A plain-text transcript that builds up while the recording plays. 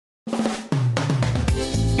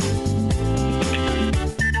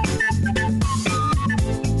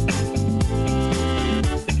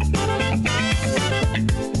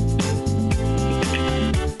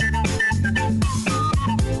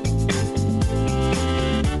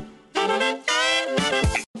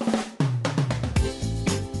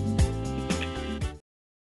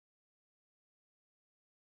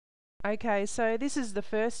Okay, so this is the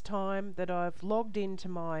first time that I've logged into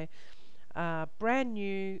my brand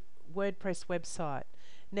new WordPress website.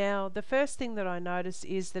 Now, the first thing that I notice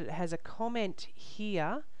is that it has a comment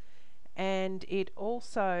here, and it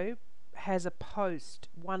also has a post,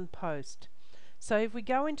 one post. So if we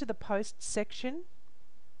go into the post section,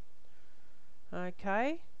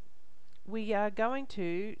 okay, we are going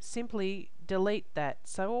to simply delete that.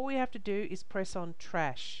 So all we have to do is press on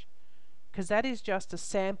trash, because that is just a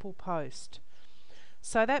sample post.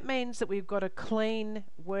 So that means that we've got a clean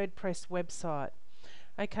WordPress website.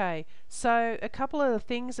 Okay, so a couple of the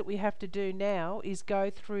things that we have to do now is go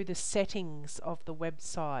through the settings of the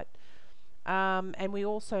website. And we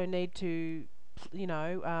also need to,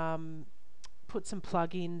 put some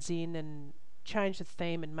plugins in and change the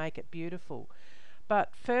theme and make it beautiful.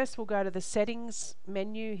 But first we'll go to the settings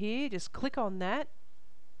menu here, just click on that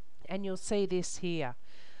and you'll see this here.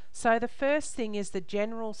 So the first thing is the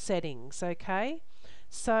general settings, okay?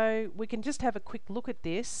 So we can just have a quick look at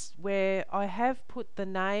this, where I have put the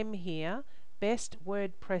name here, Best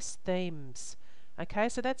WordPress Themes. Okay,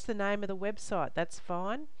 so that's the name of the website, that's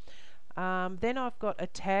fine. Then I've got a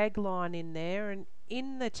tagline in there, and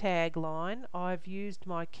in the tagline I've used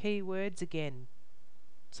my keywords again.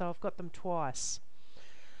 So I've got them twice.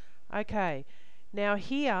 Okay, now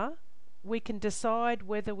here we can decide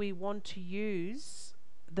whether we want to use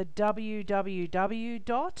the www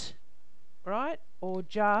dot, right, or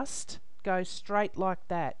just go straight like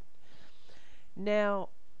that. Now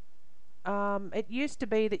it used to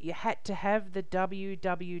be that you had to have the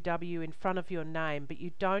www in front of your name, but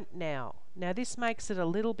you don't now. Now this makes it a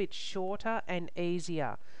little bit shorter and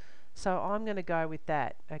easier, so I'm going to go with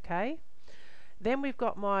that. Okay, then we've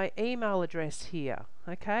got my email address here.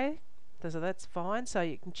 Okay, so that's fine, so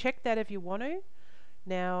you can check that if you want to.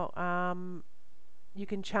 Now you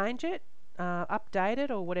can change it, update it,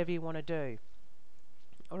 or whatever you want to do.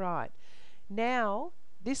 Alright, now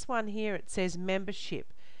this one here, it says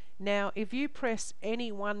membership. Now if you press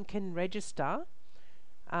anyone can register,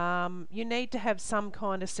 you need to have some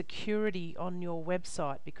kind of security on your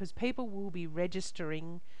website, because people will be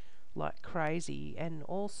registering like crazy, and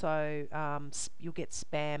also you'll get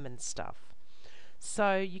spam and stuff.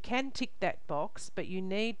 So you can tick that box, but you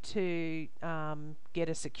need to get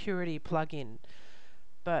a security plugin.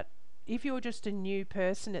 But if you're just a new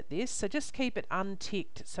person at this, so just keep it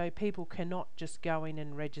unticked so people cannot just go in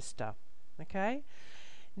and register. Okay,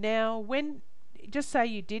 now when, just say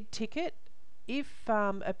you did tick it, if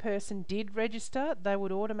a person did register, they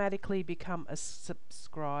would automatically become a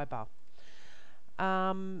subscriber.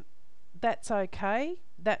 That's okay.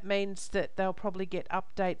 That means that they'll probably get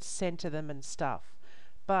updates sent to them and stuff.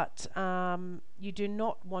 But you do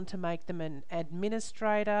not want to make them an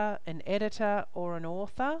administrator, an editor, or an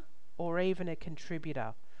author, or even a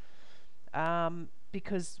contributor.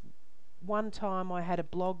 Because one time I had a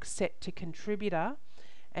blog set to contributor,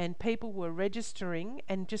 and people were registering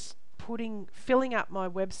and just filling up my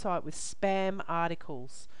website with spam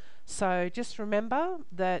articles. So just remember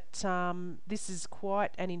that this is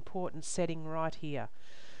quite an important setting right here.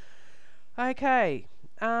 Okay,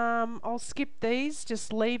 I'll skip these,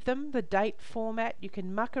 just leave them. The date format, you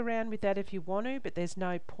can muck around with that if you want to, but there's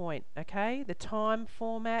no point. Okay, the time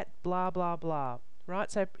format, blah blah blah. Right,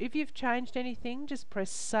 so if you've changed anything, just press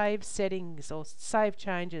save settings or save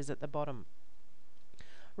changes at the bottom.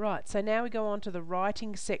 Right, so now we go on to the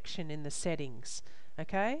writing section in the settings.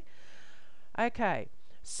 Okay,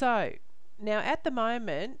 so now at the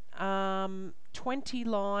moment 20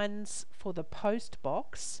 lines for the post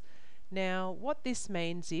box. Now what this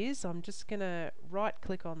means is, I'm just going to right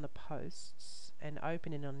click on the posts and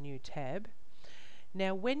open in a new tab.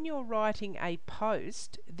 Now when you're writing a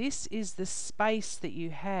post, this is the space that you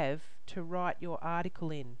have to write your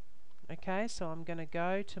article in. Okay, so I'm going to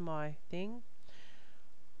go to my thing.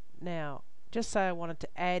 Now just say I wanted to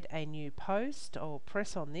add a new post, I'll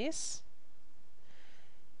press on this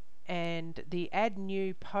and the add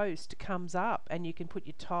new post comes up, and you can put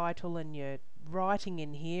your title and your writing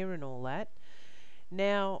in here and all that.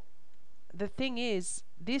 Now the thing is,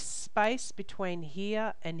 this space between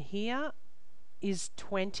here and here is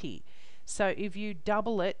 20, so if you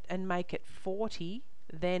double it and make it 40,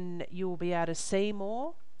 then you'll be able to see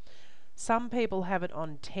more. Some people have it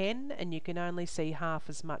on 10 and you can only see half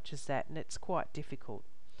as much as that, and it's quite difficult.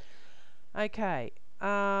 Okay,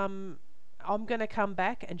 I'm going to come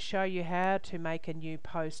back and show you how to make a new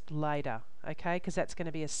post later, okay, because that's going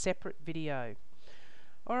to be a separate video.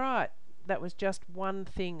 Alright, that was just one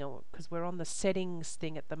thing, because we're on the settings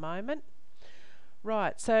thing at the moment.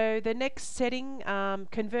 Right, so the next setting,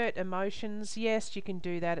 convert emotions. Yes, you can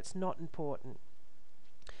do that, it's not important.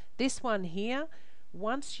 This one here,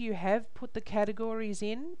 once you have put the categories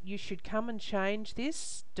in, you should come and change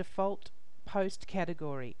this default post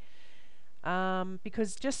category.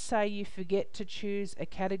 Because just say you forget to choose a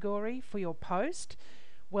category for your post,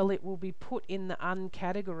 well, it will be put in the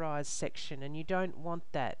uncategorized section, and you don't want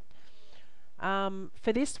that.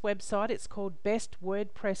 For this website, it's called Best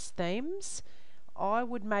WordPress Themes. I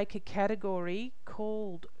would make a category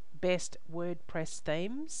called Best WordPress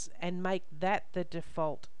Themes and make that the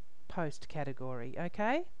default post category,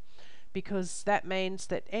 okay? Because that means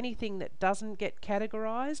that anything that doesn't get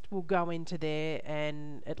categorized will go into there,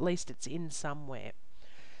 and at least it's in somewhere.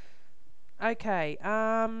 Okay,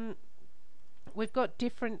 we've got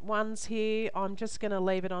different ones here. I'm just going to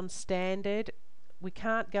leave it on standard. We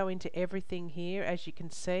can't go into everything here, as you can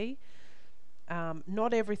see.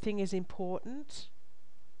 Not everything is important.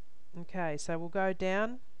 Okay, so we'll go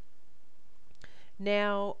down.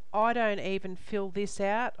 Now, I don't even fill this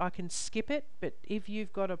out. I can skip it, but if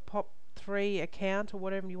you've got a POP3 account or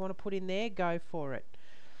whatever you want to put in there, go for it.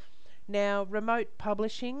 Now, remote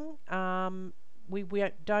publishing, we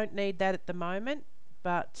don't need that at the moment,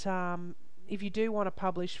 but if you do want to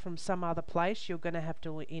publish from some other place, you're going to have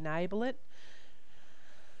to enable it.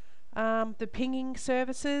 The pinging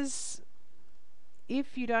services,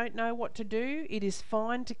 if you don't know what to do, it is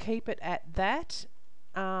fine to keep it at that.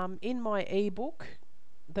 In my ebook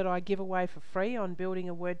that I give away for free on building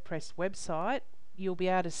a WordPress website, you'll be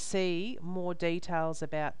able to see more details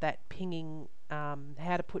about that pinging,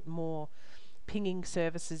 how to put more pinging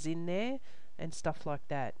services in there and stuff like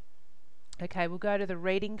that. Okay, we'll go to the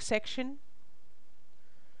reading section.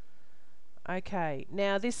 Okay,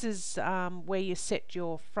 now this is where you set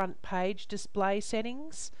your front page display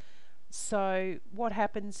settings. So what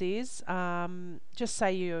happens is, just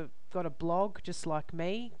say you've got a blog just like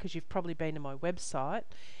me, because you've probably been to my website.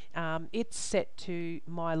 It's set to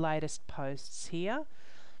my latest posts here.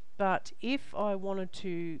 But if I wanted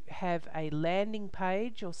to have a landing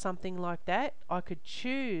page or something like that, I could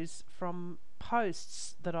choose from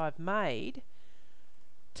posts that I've made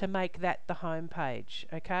to make that the home page,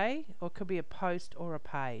 okay? Or it could be a post or a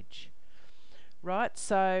page, right?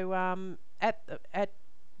 So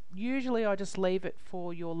usually I just leave it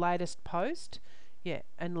for your latest post, yeah,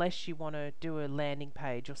 unless you want to do a landing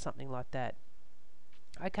page or something like that.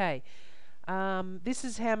 Okay, this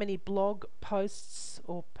is how many blog posts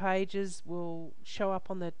or pages will show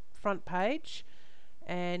up on the front page,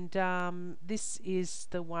 and this is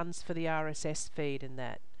the ones for the RSS feed and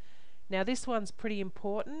that. Now this one's pretty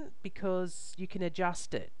important because you can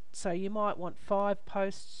adjust it. So you might want 5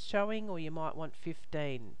 posts showing, or you might want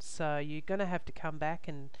 15. So you're going to have to come back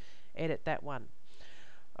and edit that one.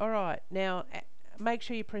 Alright, now make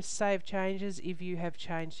sure you press Save Changes if you have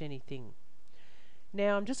changed anything.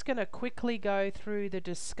 Now I'm just going to quickly go through the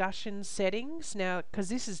discussion settings now, because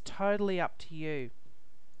this is totally up to you.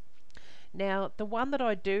 Now the one that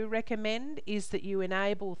I do recommend is that you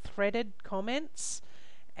enable threaded comments,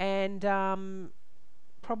 and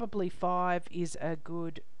probably 5 is a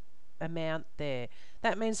good amount there.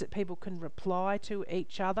 That means that people can reply to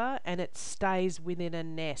each other and it stays within a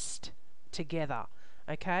nest together,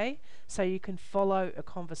 okay? So you can follow a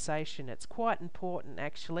conversation. It's quite important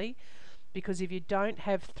actually, because if you don't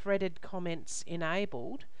have threaded comments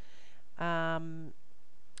enabled,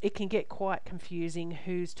 it can get quite confusing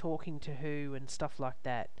who's talking to who and stuff like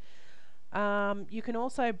that. You can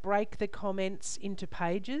also break the comments into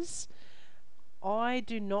pages. I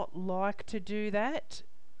do not like to do that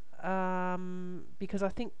because I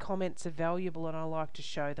think comments are valuable and I like to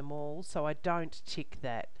show them all, so I don't tick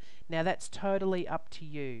that. Now that's totally up to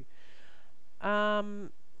you.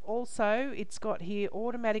 Also, it's got here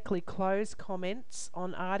automatically close comments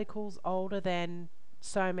on articles older than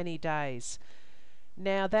so many days.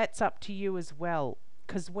 Now that's up to you as well,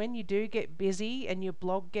 because when you do get busy and your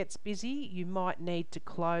blog gets busy, you might need to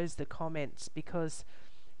close the comments, because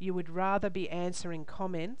you would rather be answering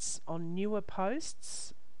comments on newer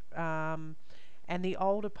posts, and the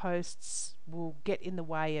older posts will get in the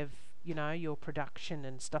way of, you know, your production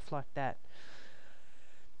and stuff like that.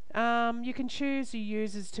 You can choose your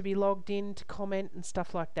users to be logged in to comment and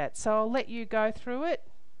stuff like that. So I'll let you go through it.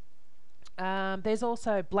 There's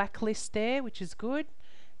also blacklist there, which is good.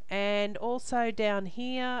 And also down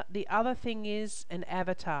here, the other thing is an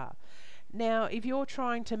avatar. Now, if you're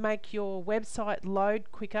trying to make your website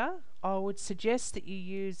load quicker, I would suggest that you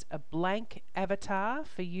use a blank avatar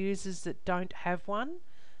for users that don't have one,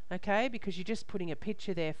 okay, because you're just putting a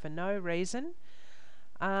picture there for no reason.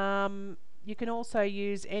 You can also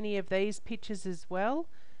use any of these pictures as well,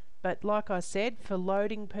 but like I said, for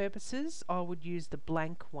loading purposes, I would use the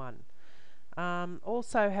blank one.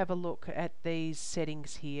 Also have a look at these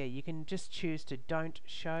settings here. You can just choose to don't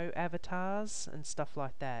show avatars and stuff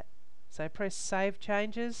like that. So press Save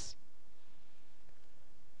Changes.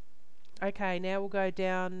 Okay, now we'll go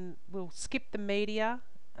down, we'll skip the media,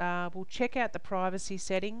 we'll check out the privacy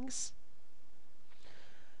settings.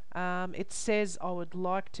 It says I would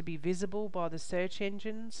like to be visible by the search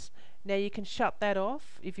engines. Now you can shut that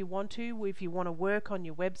off if you want to work on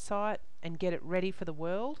your website and get it ready for the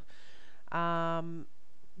world.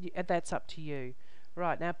 That's up to you.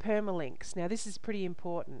 Right, now permalinks. Now this is pretty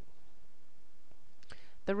important.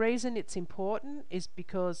 The reason it's important is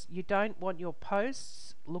because you don't want your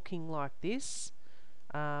posts looking like this.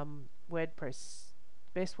 WordPress,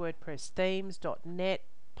 best WordPress themes.net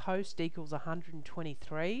post equals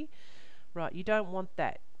 123. Right, you don't want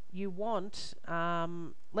that. You want,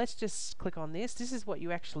 let's just click on this. This is what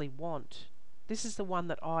you actually want. This is the one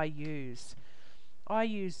that I use. I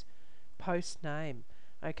use post name.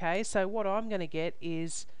 Okay, so what I'm going to get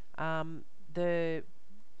is the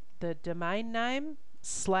domain name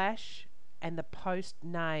slash and the post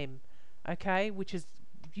name, okay, which has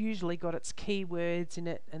usually got its keywords in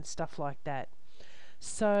it and stuff like that.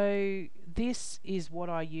 So this is what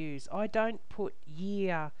I use. I don't put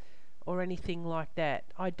year or anything like that.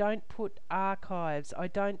 I don't put archives. I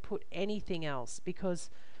don't put anything else because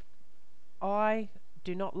I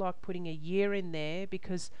do not like putting a year in there,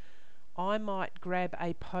 because I might grab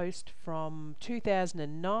a post from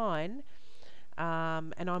 2009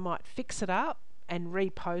 and I might fix it up and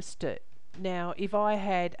repost it. Now if I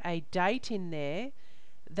had a date in there,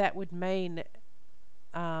 that would mean if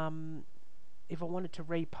I wanted to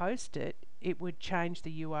repost it, it would change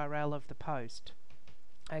the URL of the post.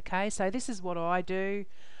 Okay, so this is what I do.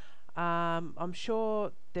 I'm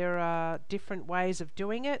sure there are different ways of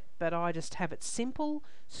doing it, but I just have it simple,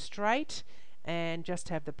 straight, and just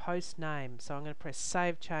have the post name. So I'm going to press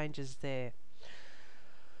Save Changes there.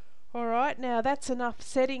 Alright, now that's enough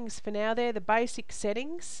settings for now. They're the basic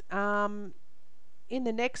settings. In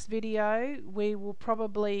the next video we will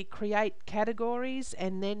probably create categories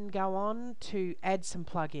and then go on to add some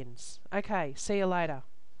plugins. Okay, see you later.